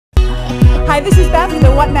Hi, this is Beth with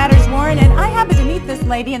the What Matters Warren, and I happened to meet this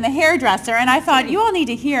lady in the hairdresser, and I thought you all need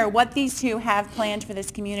to hear what these two have planned for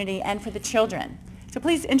this community and for the children. So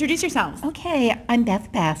please introduce yourselves. Okay, I'm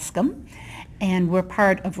Beth Bascom, and we're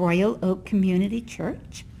part of Royal Oak Community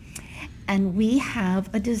Church, and we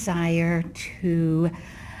have a desire to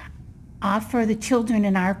offer the children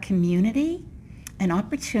in our community an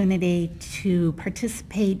opportunity to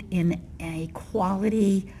participate in a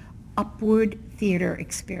quality upward theater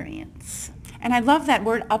experience. And I love that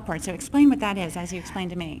word upward, so explain what that is as you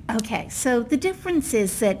explained to me. Okay, so the difference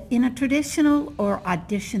is that in a traditional or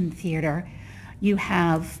audition theater, you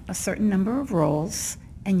have a certain number of roles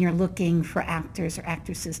and you're looking for actors or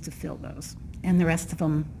actresses to fill those. And the rest of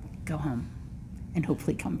them go home and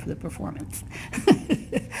hopefully come for the performance.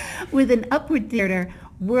 With an upward theater,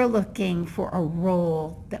 we're looking for a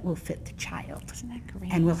role that will fit the child. Isn't that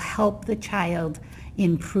great? And will help the child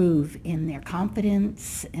improve in their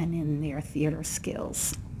confidence and in their theater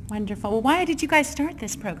skills. Wonderful. Well, why did you guys start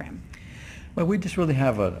this program? Well, we just really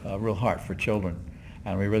have a real heart for children,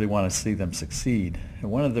 and we really want to see them succeed.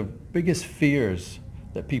 And one of the biggest fears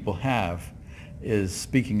that people have is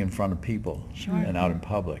speaking in front of people and out in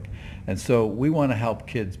public. And so we want to help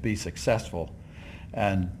kids be successful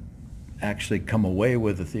and actually come away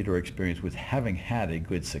with a theater experience with having had a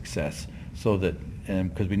good success, so that,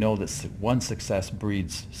 because we know that one success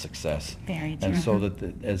breeds success. Very true. And so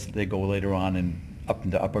that as they go later on and up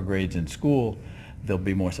into upper grades in school, they'll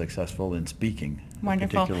be more successful in speaking.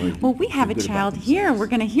 Wonderful. Well, we have a child here we're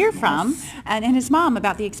going to hear from, and his mom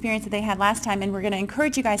about the experience that they had last time, and we're going to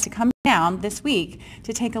encourage you guys to come down this week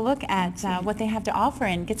to take a look at what they have to offer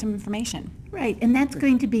and get some information. Right, and that's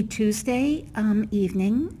going to be Tuesday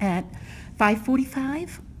evening at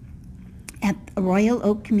 5:45 at Royal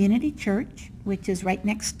Oak Community Church, which is right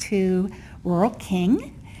next to Rural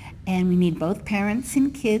King. And we need both parents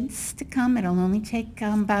and kids to come. It'll only take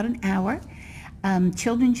about an hour.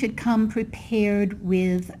 Children should come prepared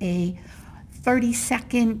with a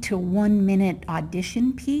 30-second to 1-minute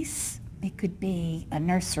audition piece. It could be a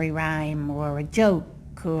nursery rhyme or a joke,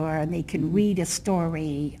 or they can read a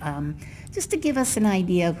story, just to give us an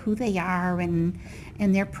idea of who they are and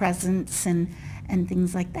their presence and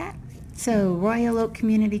things like that. So Royal Oak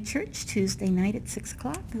Community Church, Tuesday night at 6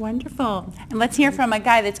 o'clock. Wonderful. And let's hear from a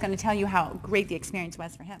guy that's going to tell you how great the experience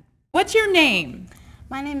was for him. What's your name?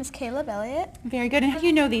 My name is Caleb Elliott. Very good. And how do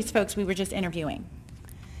you know these folks we were just interviewing?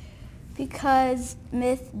 Because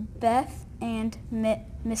Medved and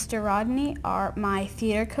Mr. Rodney are my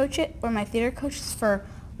theater coaches for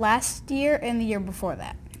last year and the year before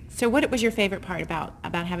that. So what was your favorite part about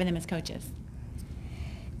having them as coaches?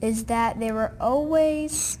 Is that they were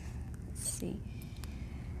always,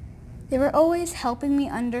 they were always helping me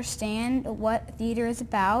understand what theater is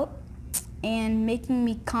about and making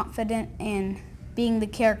me confident in being the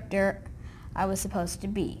character I was supposed to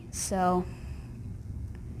be. So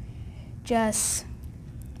just,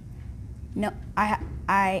 no,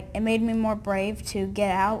 it made me more brave to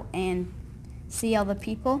get out and see all the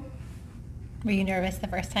people. Were you nervous the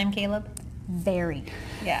first time, Caleb? Very.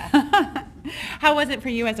 Yeah. How was it for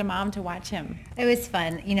you as a mom to watch him? It was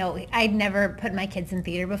fun. You know, I'd never put my kids in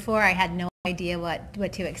theater before. I had no idea what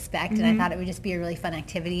to expect, and I thought it would just be a really fun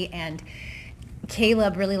activity. And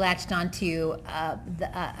Caleb really latched on to,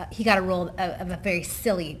 he got a role of a very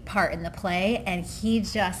silly part in the play, and he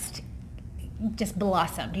just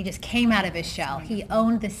blossomed. He just came out of his shell. He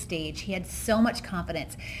owned the stage. He had so much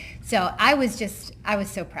confidence. So I was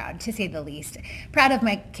so proud, to say the least. Proud of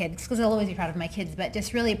my kids, because I'll always be proud of my kids, but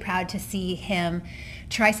just really proud to see him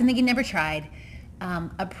try something he never tried,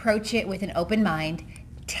 approach it with an open mind,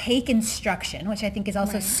 take instruction, which I think is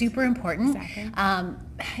also super important.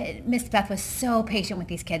 Exactly. Miss Beth was so patient with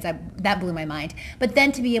these kids. That blew my mind. But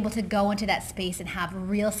then to be able to go into that space and have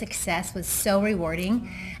real success was so rewarding.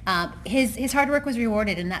 His hard work was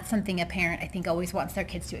rewarded, and that's something a parent, I think, always wants their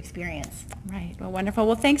kids to experience. Right. Well, wonderful.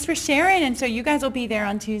 Well, thanks for sharing. And so you guys will be there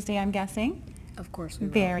on Tuesday, I'm guessing. Of course we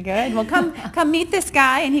will. Very good. Well, come meet this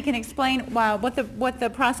guy, and he can explain what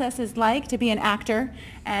the process is like to be an actor,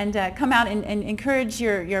 and come out and encourage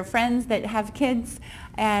your friends that have kids.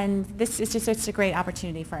 And this is just such a great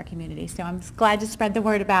opportunity for our community. So I'm glad to spread the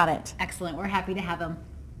word about it. Excellent. We're happy to have him.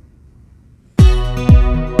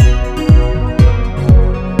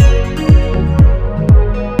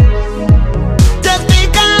 Just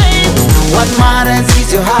be kind. What matters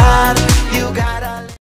is your heart.